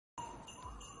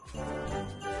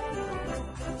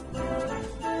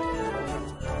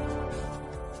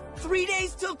3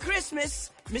 days till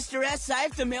Christmas. Mr. S, I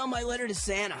have to mail my letter to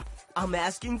Santa. I'm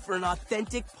asking for an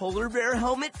authentic polar bear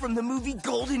helmet from the movie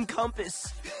Golden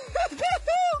Compass.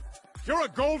 You're a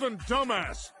golden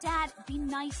dumbass. Dad, be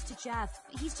nice to Jeff.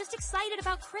 He's just excited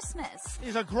about Christmas.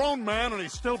 He's a grown man and he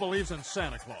still believes in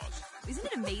Santa Claus. Isn't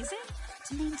it amazing?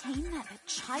 To maintain that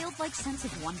childlike sense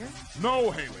of wonder?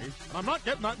 No, Haley. I'm not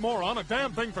getting that moron a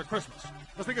damn thing for Christmas.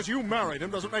 Just because you married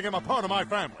him doesn't make him a part of my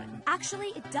family. Actually,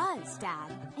 it does, Dad.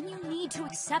 And you need to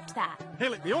accept that.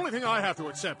 Haley, the only thing I have to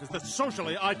accept is that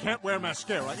socially I can't wear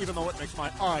mascara, even though it makes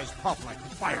my eyes pop like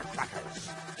firecrackers.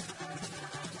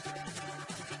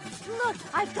 Look,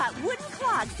 I've got wooden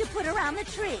clogs to put around the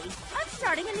tree. I'm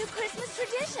starting a new Christmas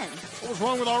tradition. What was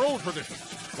wrong with our old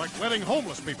traditions? Like letting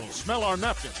homeless people smell our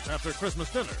napkins after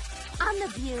Christmas dinner. On The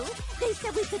View, they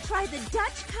said we could try the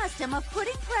Dutch custom of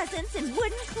putting presents in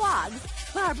wooden clogs.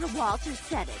 Barbara Walters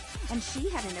said it, and she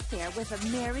had an affair with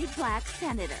a married black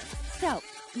senator. So,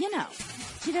 you know,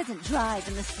 she doesn't drive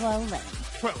in the slow lane.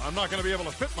 Well, I'm not going to be able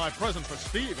to fit my present for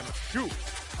Steve in a shoe.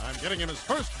 I'm getting him his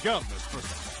first gun this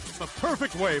Christmas. It's the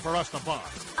perfect way for us to bond.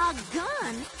 A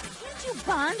gun? Can't you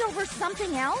bond over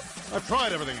something else? I've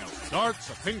tried everything else. Darts,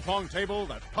 a ping pong table,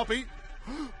 that puppy.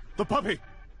 The puppy!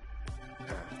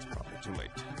 It's probably too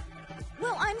late.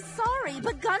 Well, I'm sorry,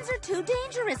 but guns are too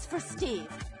dangerous for Steve.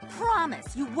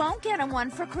 Promise you won't get him one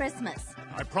for Christmas.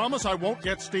 I promise I won't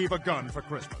get Steve a gun for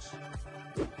Christmas.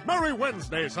 Merry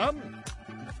Wednesday, son!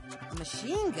 A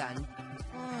machine gun?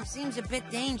 Seems a bit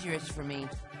dangerous for me.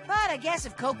 But I guess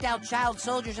if coked-out child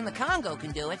soldiers in the Congo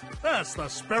can do it. That's the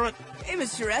spirit. Hey,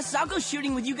 Mr. S, I'll go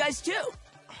shooting with you guys, too.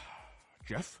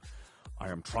 Jeff, I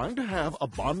am trying to have a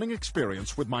bonding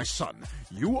experience with my son.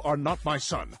 You are not my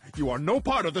son. You are no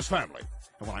part of this family.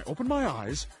 And when I open my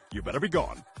eyes, you better be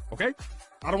gone, okay?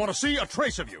 I don't want to see a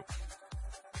trace of you.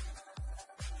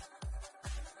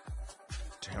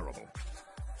 Terrible.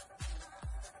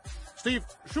 Steve,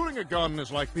 shooting a gun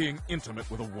is like being intimate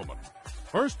with a woman.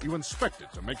 First, you inspect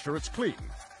it to make sure it's clean.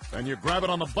 Then you grab it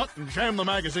on the butt and jam the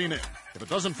magazine in. If it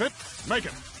doesn't fit, make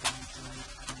it.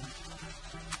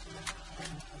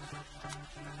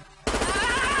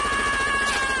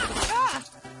 Ah!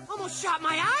 Almost shot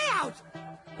my eye out!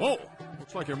 Whoa,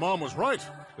 looks like your mom was right.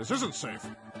 This isn't safe.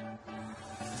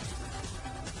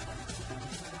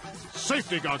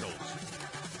 Safety goggles.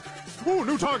 Ooh,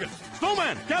 new target.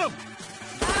 Snowman, get him!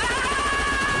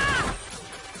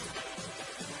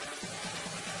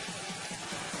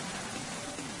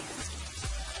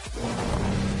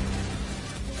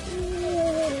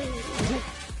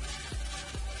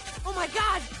 Oh my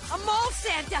God! A mole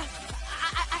Santa!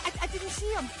 I didn't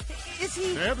see him. Is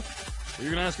he... Dead? Are you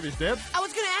gonna ask if he's dead? I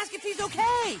was gonna ask if he's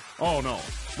okay. Oh, no.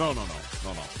 No.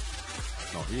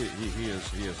 No, he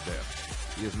is dead.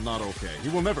 He is not okay. He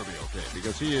will never be okay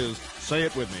because he is, say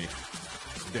it with me,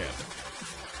 dead.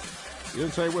 You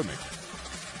didn't say it with me.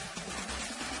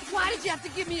 Why did you have to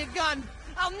give me a gun?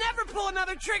 I'll never pull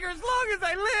another trigger as long as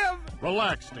I live!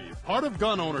 Relax, Steve. Part of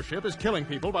gun ownership is killing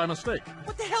people by mistake.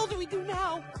 What the hell do we do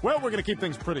now? Well, we're going to keep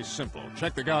things pretty simple.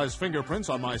 Check the guy's fingerprints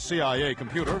on my CIA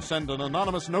computer, send an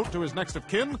anonymous note to his next of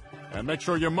kin, and make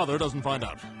sure your mother doesn't find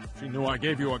out. If she knew I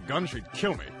gave you a gun, she'd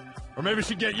kill me. Or maybe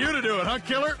she'd get you to do it, huh,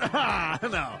 killer?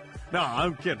 No,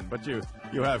 I'm kidding, but you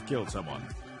have killed someone.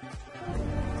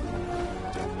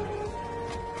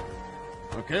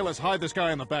 Okay, let's hide this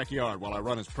guy in the backyard while I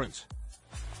run his prints.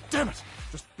 Damn it!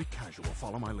 Just be casual,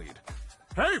 follow my lead.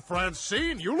 Hey,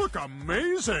 Francine, you look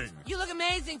amazing! You look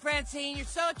amazing, Francine. You're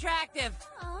so attractive.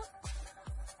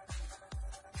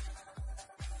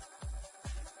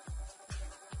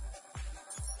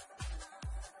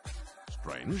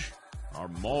 Strange. Our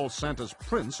mall Santa's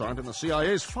prints aren't in the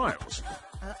CIA's files.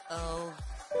 Uh-oh.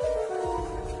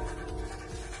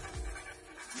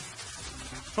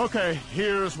 Okay,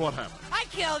 here's what happened. I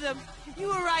killed him. You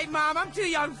were right, Mom. I'm too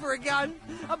young for a gun.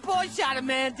 A boy shot a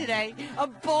man today. A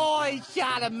boy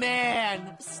shot a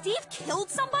man. Steve killed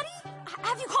somebody?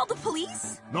 Have you called the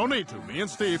police? No need to. Me and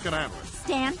Steve can handle it.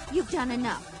 Stan, you've done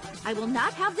enough. I will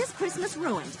not have this Christmas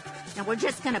ruined. Now we're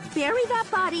just gonna bury that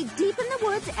body deep in the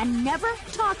woods and never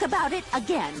talk about it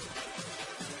again.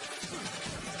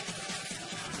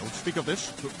 Don't speak of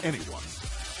this to anyone.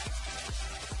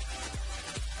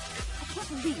 I can't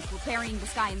believe we're burying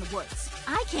this guy in the woods.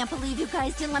 I can't believe you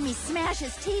guys didn't let me smash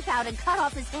his teeth out and cut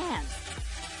off his hands.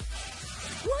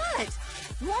 What?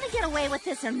 You want to get away with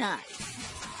this or not?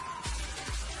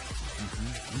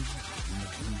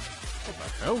 What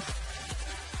the hell?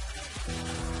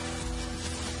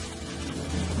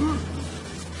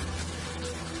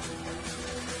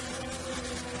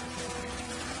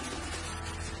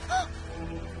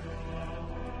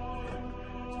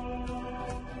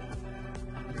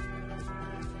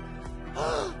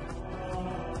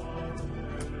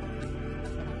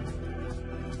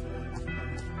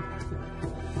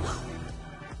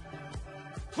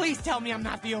 Please tell me I'm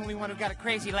not the only one who got a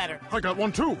crazy letter. I got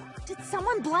one too. Did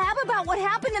someone blab about what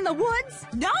happened in the woods?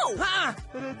 No! Huh?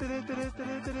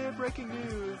 Breaking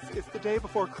news. It's the day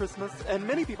before Christmas, and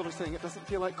many people are saying it doesn't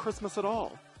feel like Christmas at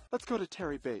all. Let's go to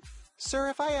Terry Bates. Sir,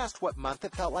 if I asked what month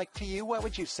it felt like to you, what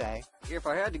would you say? If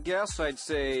I had to guess, I'd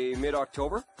say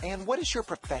mid-October. And what is your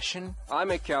profession? I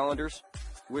make calendars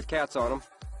with cats on them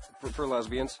for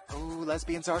lesbians. Ooh,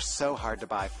 lesbians are so hard to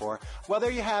buy for. Well,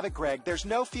 there you have it, Greg. There's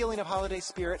no feeling of holiday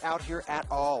spirit out here at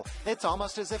all. It's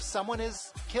almost as if someone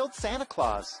has killed Santa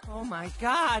Claus. Oh my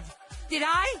God. Did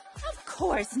I? Of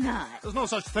course not. There's no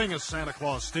such thing as Santa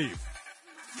Claus, Steve.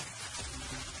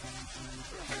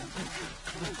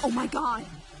 Oh my God!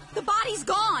 The body's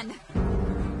gone!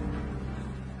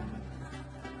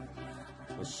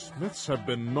 The Smiths have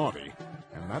been naughty,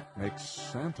 and that makes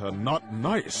Santa not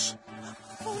nice.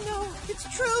 Oh no, it's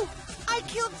true. I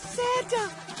killed Santa.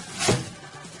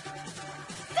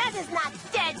 Santa's not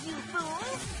dead, you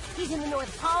fools. He's in the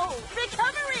North Pole,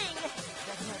 recovering.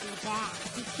 But he'll be back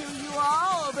to kill you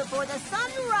all before the sun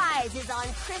rises on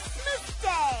Christmas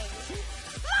Day.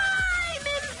 Fly,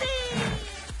 Mimsy!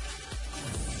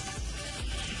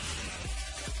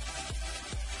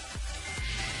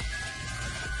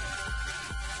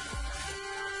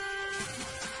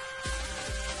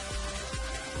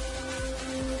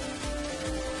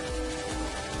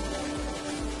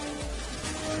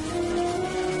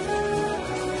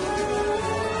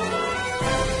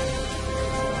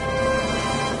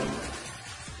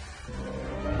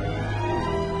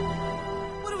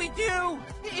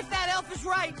 If that elf is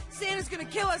right, Santa's gonna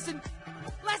kill us in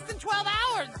less than 12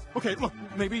 hours! Okay, look,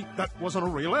 maybe that wasn't a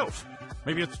real elf.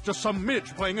 Maybe it's just some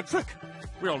midge playing a trick.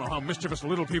 We all know how mischievous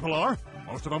little people are.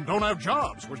 Most of them don't have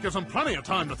jobs, which gives them plenty of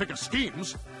time to think of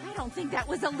schemes. I don't think that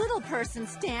was a little person,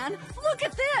 Stan. Look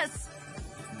at this!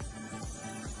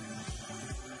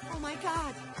 Oh my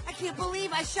God, I can't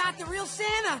believe I shot the real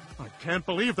Santa! I can't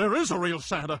believe there is a real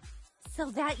Santa. So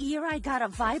that year I got a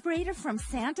vibrator from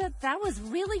Santa, that was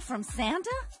really from Santa?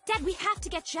 Dad, we have to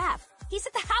get Jeff. He's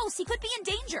at the house. He could be in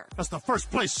danger. That's the first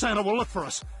place Santa will look for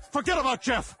us. Forget about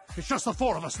Jeff. It's just the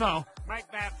four of us now. Make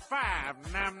that 5,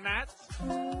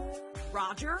 numbnuts.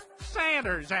 Roger?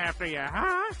 Santa's after you,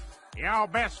 huh? Y'all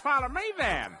best follow me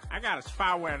then. I got a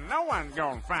spot where no one's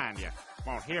gonna find you.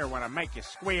 Won't hear when I make you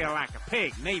squeal like a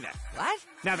pig, neither. What?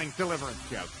 Nothing, deliverance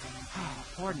joke.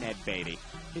 Poor Ned Beatty.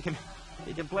 He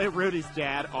can play Rudy's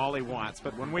dad all he wants,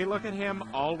 but when we look at him,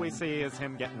 all we see is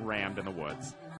him getting rammed in the woods.